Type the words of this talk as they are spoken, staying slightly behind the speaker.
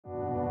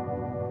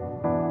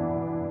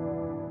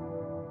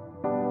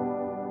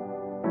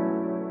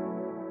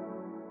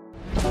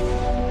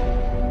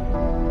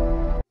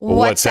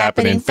What's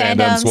happening,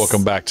 fandoms?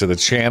 Welcome back to the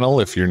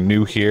channel. If you're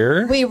new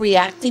here, we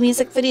react to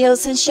music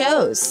videos and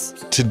shows.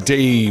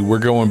 Today, we're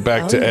going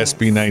back to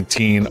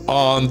SB19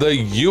 on the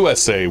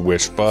USA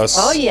Wish Bus.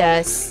 Oh,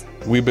 yes.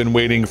 We've been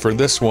waiting for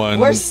this one.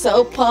 We're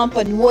so pumped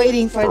and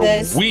waiting for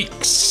this.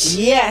 Weeks.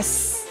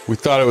 Yes. We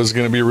thought it was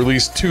going to be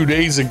released 2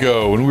 days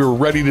ago, and we were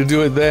ready to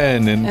do it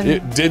then, and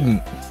it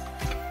didn't.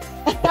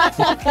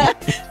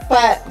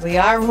 But we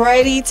are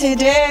ready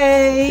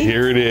today.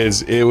 Here it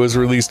is. It was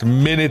released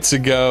minutes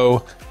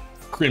ago.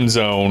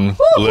 Crimzone.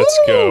 Let's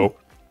go.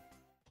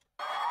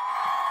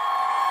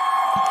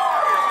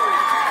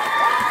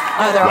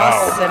 Oh, they're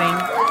all sitting.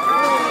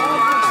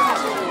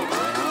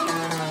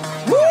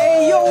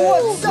 Hey, yo,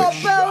 what's up,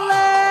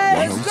 LA?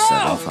 Let's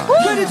go.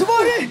 Ready to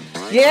party?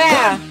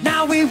 Yeah.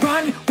 Now we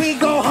run, we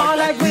go hard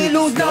like we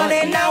lose none,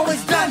 and now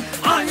it's done.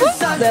 On the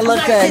sun, they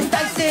look good.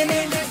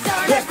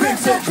 Let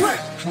Crimzone drip.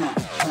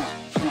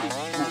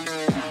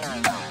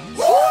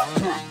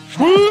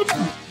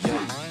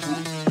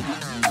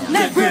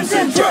 Let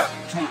Crimzone drip.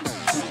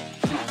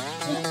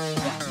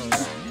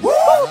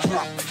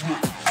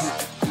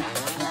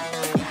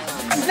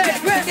 Let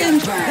Crimzone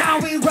drip. Now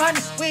we run,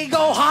 we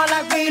go hard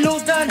like we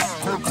lose none.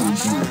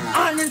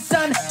 On the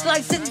sun,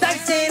 slicing,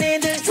 dicing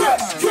in the drip,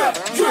 drip,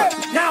 drip.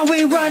 Now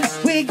we run,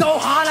 we go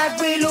hard like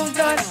we lose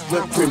none.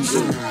 Let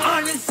Crimzone.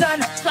 On the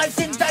sun,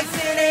 slicing,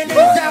 dicing in the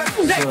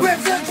drip. Let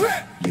Crimzone drip.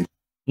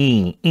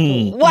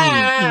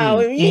 Wow,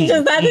 you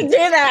just had to do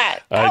that.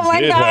 I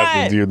did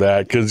have to do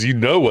that because you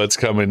know what's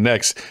coming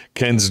next.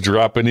 Ken's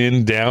dropping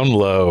in down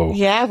low.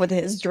 Yeah, with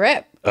his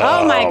drip.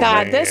 Oh my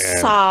God, man.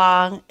 this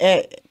song,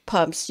 it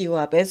pumps you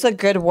up. It's a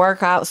good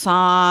workout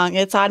song.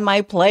 It's on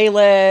my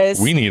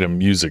playlist. We need a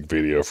music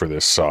video for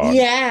this song.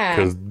 Yeah.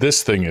 Because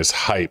this thing is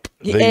hype.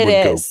 They It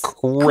would is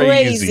go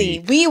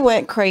crazy. We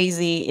went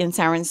crazy in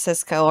San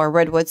Francisco or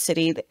Redwood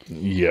City.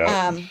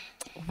 Yeah.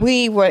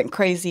 We went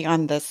crazy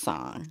on this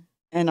song.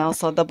 And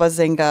also the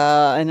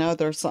Bazinga and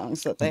other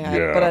songs that they had.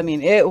 Yeah. But I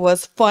mean, it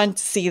was fun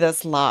to see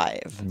this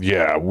live.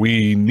 Yeah,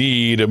 we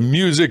need a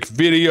music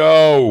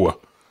video.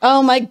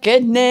 Oh my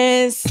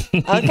goodness.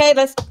 Okay,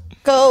 let's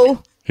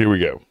go. Here we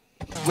go.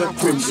 Let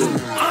Crimzone.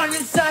 On the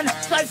sun,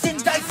 slicing,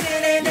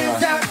 dicing in the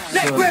dark.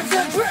 Let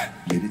Crimzone drip.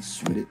 Get it,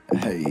 sweat it,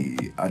 hey,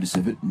 I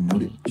deserve it, know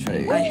it,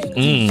 trade.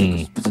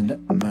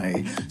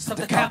 Stop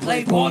the cat,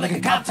 play ball like a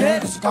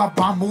captain. Got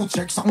bomb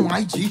checks on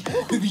IG.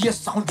 BBS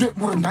sound drip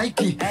more than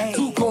Nike.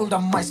 Too cold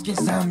on my skin,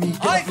 Sammy.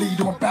 Get a bleed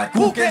on my back,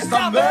 who can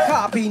stop me?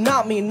 Copy,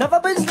 not me, never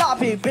been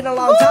sloppy. Been a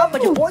long time,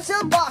 but your boy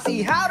still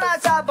bossy. How I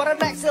side, but I'm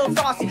next still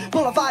saucy.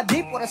 Pull a 5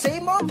 deep with the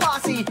same old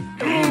posse.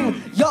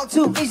 You're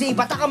too easy,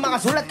 bata ka mga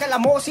sulat ka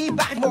lamosi.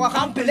 Bakit mo ka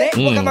kang pili?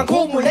 Huwag ka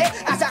magkumuli.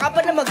 Asa ka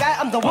pa na magay,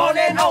 I'm the one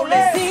and only.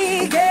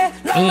 Sige,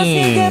 lang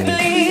sige,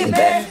 believe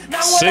it.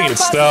 Sing it,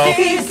 Stell.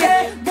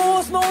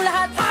 Buhos mo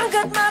lahat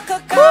hanggat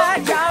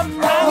makakaya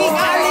mo. Tanging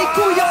alay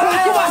kuya,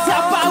 kuha sa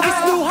pawis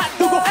luhat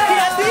dugo.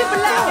 Kaya di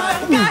malapit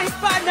kahit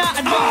pa na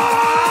ano.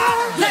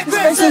 Let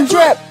Crimzone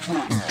drip.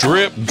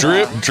 Drip,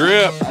 drip,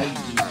 drip.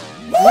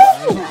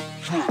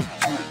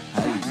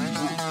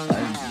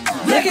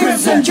 Let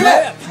Crimzone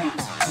drip.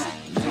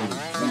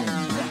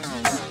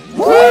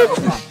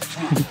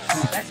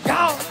 Let's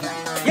go.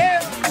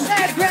 Yeah,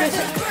 let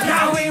Crimzone.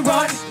 Now we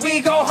run,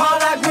 we go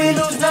hard like we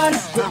lose none.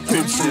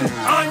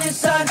 On your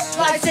sun,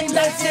 slicing,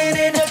 dicing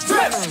in the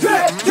drip,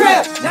 drip,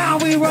 drip. Now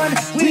we run,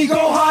 we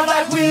go hard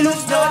like we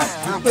lose none.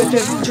 On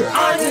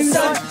your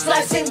sun,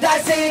 slicing,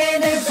 dicing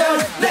in the sun.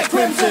 Let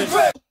Crimzone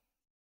drip.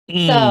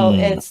 So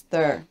it's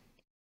their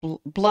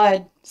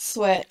blood,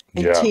 sweat,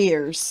 and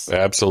tears.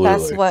 Absolutely.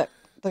 That's what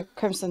the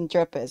Crimzone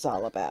drip is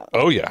all about.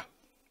 Oh, yeah.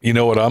 You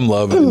know what I'm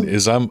loving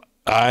is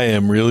I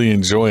am really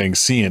enjoying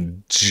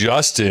seeing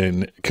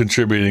Justin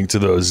contributing to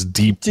those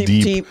deep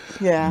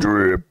Yeah.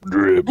 drip,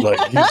 drip.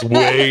 Like he's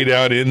way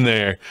down in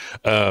there.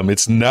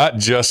 It's not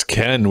just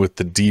Ken with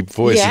the deep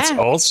voice. Yeah. It's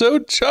also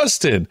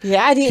Justin.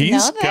 Yeah, I didn't know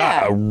that. He's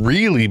got a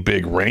really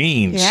big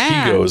range.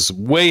 Yeah. He goes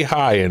way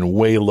high and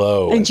way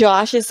low. And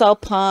Josh is all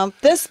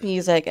pumped. This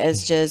music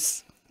is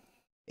just,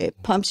 it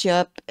pumps you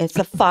up. It's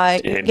a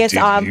fight. It gets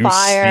on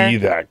fire. See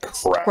that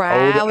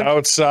crowd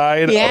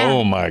outside? Yeah.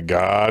 Oh my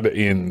God.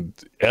 In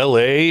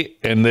LA,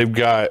 and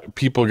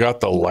people got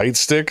the light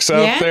sticks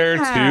out there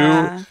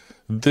too.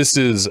 This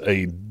is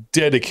a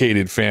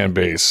dedicated fan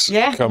base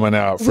coming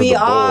out for the boys. We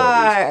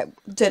are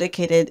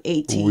dedicated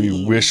 18.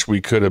 We wish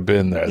we could have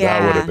been there.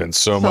 That would have been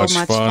so much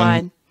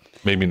fun.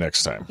 Maybe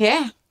next time.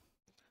 Yeah.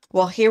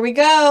 Well, here we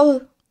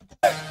go.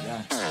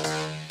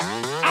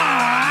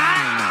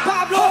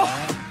 Pablo,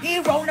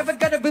 hero never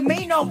gonna be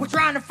me. No, we're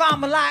trying to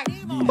find my light.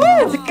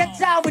 To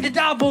get out with the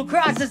double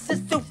cross, it's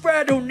just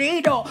Fredo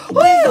Nido.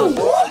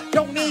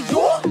 Don't need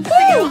you.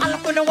 Sige, alam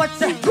ko na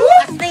what's up.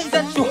 I sneeze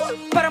at you.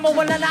 Para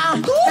mawala na.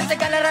 Kasi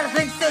galera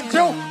things to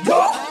do.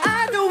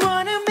 I don't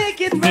wanna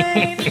make it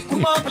rain.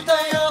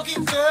 Kumamatay ang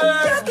kinser.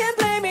 You can't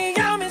blame me,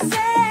 I'm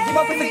insane. Keep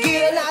up with the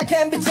gear and I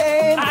can't be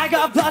tamed. I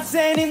got blood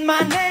stain in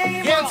my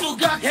name. Get to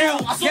got you,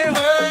 I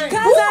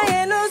Cause I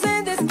ain't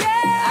losing this game.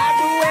 I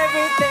do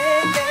everything.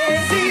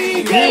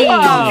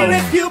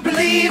 If you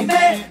believe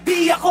me,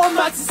 di ako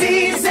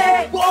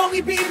magsisisi. Buong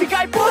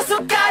ibibigay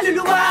puso't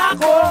kaluluwa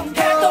ko.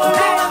 Ito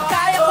lang ang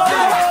kaya ko.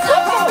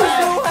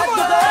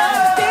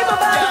 Di ba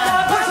ba?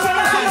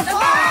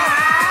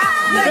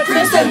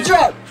 Listen,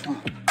 drip.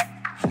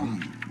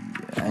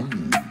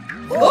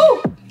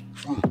 Woo!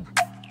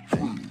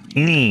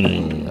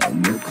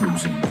 We're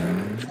cruising.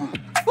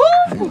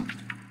 Woo!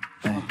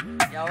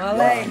 Yo,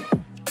 LA.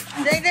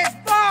 Take this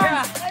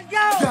bar. Let's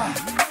go.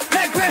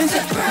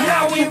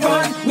 Now we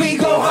run, we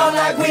go hard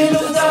like we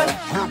lose none.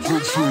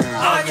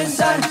 Onion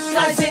sun,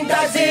 slicing,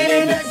 dicing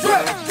in the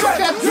drip,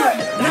 drip, drip.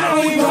 Now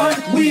we run,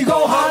 we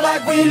go hard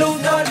like we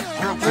lose none.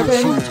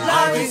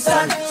 Onion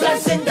sun,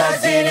 slicing,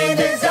 dicing in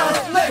the sun.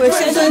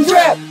 Listen,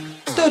 drip.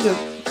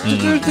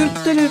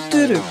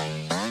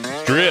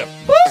 Drip.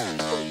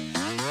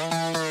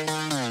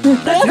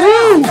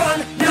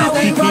 Now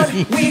we run,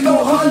 we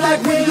go hard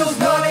like we lose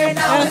none. And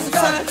now it's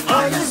done.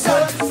 Onion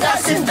sun,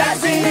 slicing,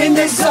 dicing in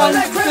the sun.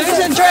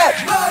 Listen, drip.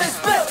 Let it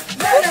spill,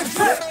 let it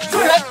drip,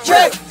 Drip,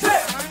 drip.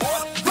 drip.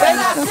 When I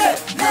sip,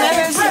 let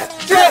it drip,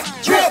 Drip,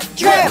 drip,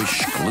 drip.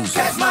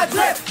 catch my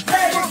drip,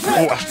 let it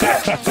drip.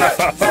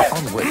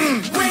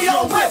 We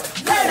don't whip,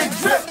 let it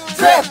drip,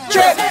 Drip,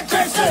 drip.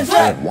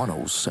 drip.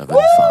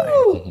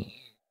 107.5.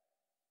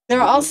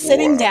 They're all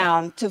sitting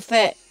down to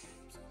fit.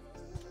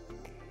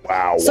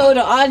 Wow. So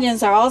the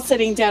audience are all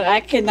sitting down. I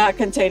cannot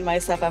contain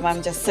myself if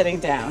I'm just sitting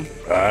down.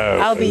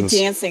 I'll be It's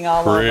dancing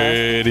all over.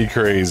 pretty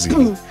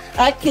crazy.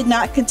 I could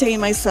not contain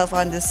myself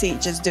on the seat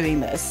just doing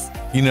this.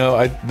 You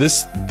know,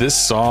 this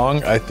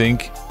song I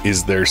think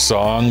is their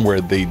song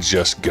where they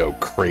just go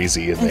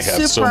crazy and they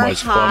have so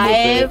much fun with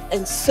it.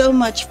 and so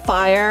much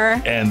fire.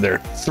 And they're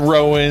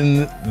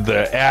throwing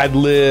the ad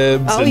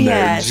libs Oh, and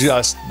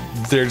yes.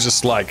 they're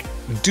just like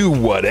do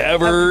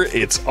whatever.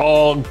 It's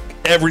all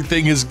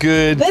everything is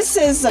good. This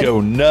is Go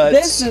nuts.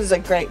 This is a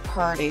great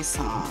party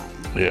song.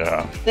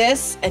 Yeah.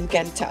 This and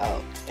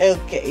Gento, it'll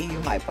get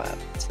you hype up.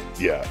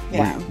 Yeah.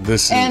 Yeah.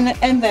 This is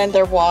And then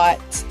their What,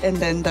 and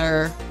then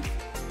their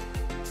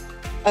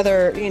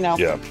other,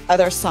 Yeah.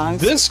 other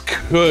songs. This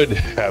could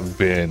have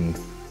been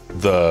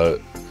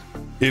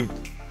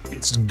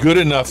it's good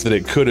enough that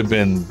it could have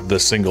been the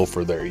single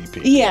for their EP.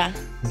 Yeah.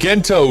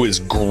 Gento is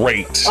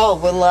great. Oh,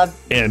 we love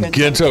And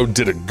Gento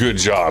did a good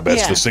job as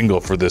Yeah. the single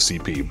for this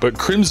EP, but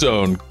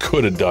Crimzone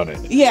could have done it.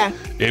 Yeah.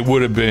 It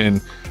would have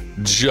been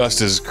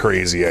just as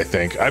crazy, I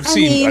think. I've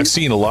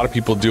seen a lot of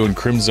people doing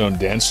Crimzone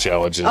dance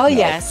challenges. Oh, now.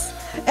 yes.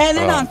 And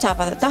then on top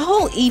of it, the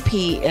whole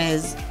EP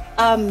is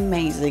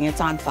amazing.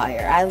 It's on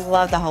fire. I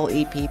love the whole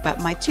EP, but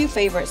my two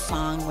favorite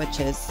songs, which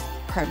is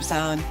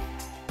Crimzone,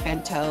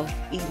 Gento,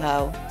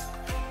 Elo.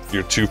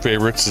 Your two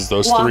favorites is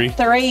those Well, three?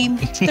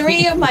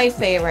 three of my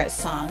favorite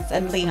songs,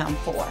 and Liam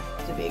 4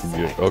 to be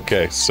exact. Yeah,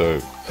 okay, so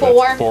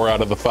Four. that's 4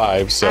 out of the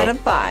 5. So Out of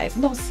 5,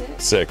 no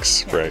 6.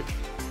 6, Yeah. right?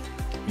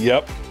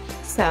 Yep.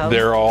 So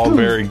They're all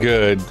very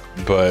good,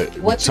 but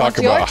What's talk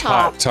your about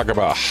top? talk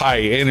about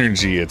high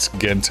energy. It's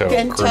Gento,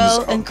 Gento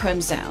Crimzone. and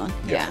Crimzone.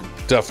 Yeah.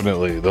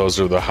 Definitely,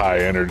 those are the high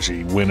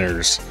energy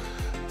winners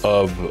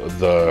of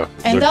the.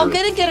 And the they're group.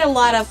 gonna get a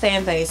lot of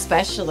fan base,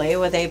 especially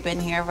where they've been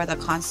here for the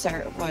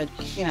concert with,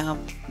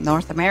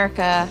 North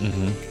America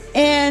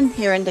and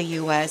here in the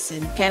US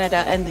and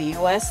Canada and the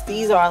US.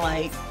 These are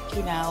like,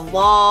 a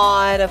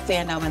lot of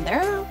fandom, and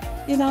they're,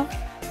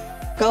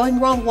 going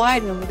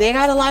worldwide, and they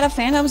got a lot of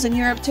fandoms in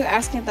Europe too,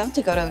 asking them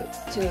to go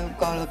to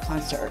the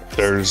concert.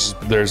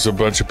 There's a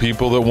bunch of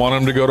people that want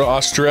them to go to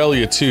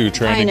Australia too,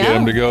 trying to get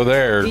them to go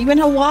there. Even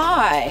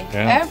Hawaii,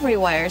 Yeah.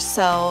 everywhere.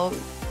 So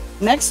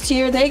next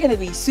year they're going to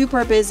be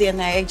super busy,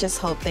 and I just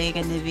hope they're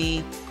going to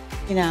be,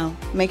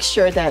 make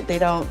sure that they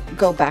don't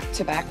go back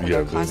to back with Yeah,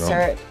 a they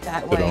concert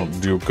that They way.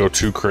 don't go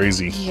too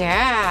crazy.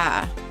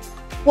 Yeah.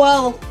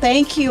 Well,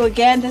 thank you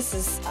again. This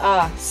is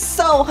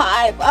so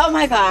hype. Oh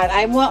my God,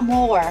 I want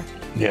more.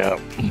 Yeah.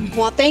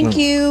 Well, thank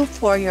you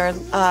for your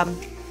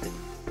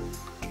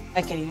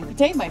I can't even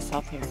contain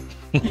myself here.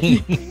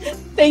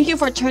 Thank you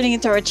for tuning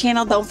into our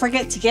channel. Don't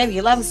forget to give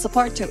your love and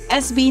support to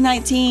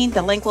SB19.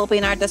 The link will be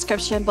in our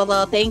description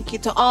below. Thank you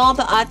to all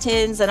the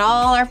Atins and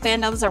all our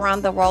fandoms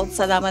around the world.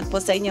 Salamat po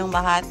sa inyong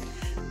lahat.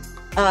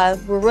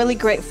 We're really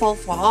grateful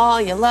for all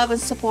your love and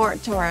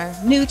support to our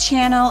new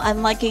channel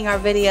and liking our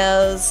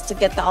videos to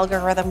get the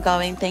algorithm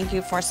going. Thank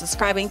you for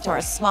subscribing to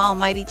our small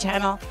mighty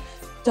channel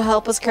to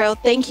help us grow.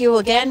 Thank you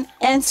again,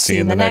 and see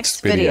you in the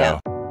next video.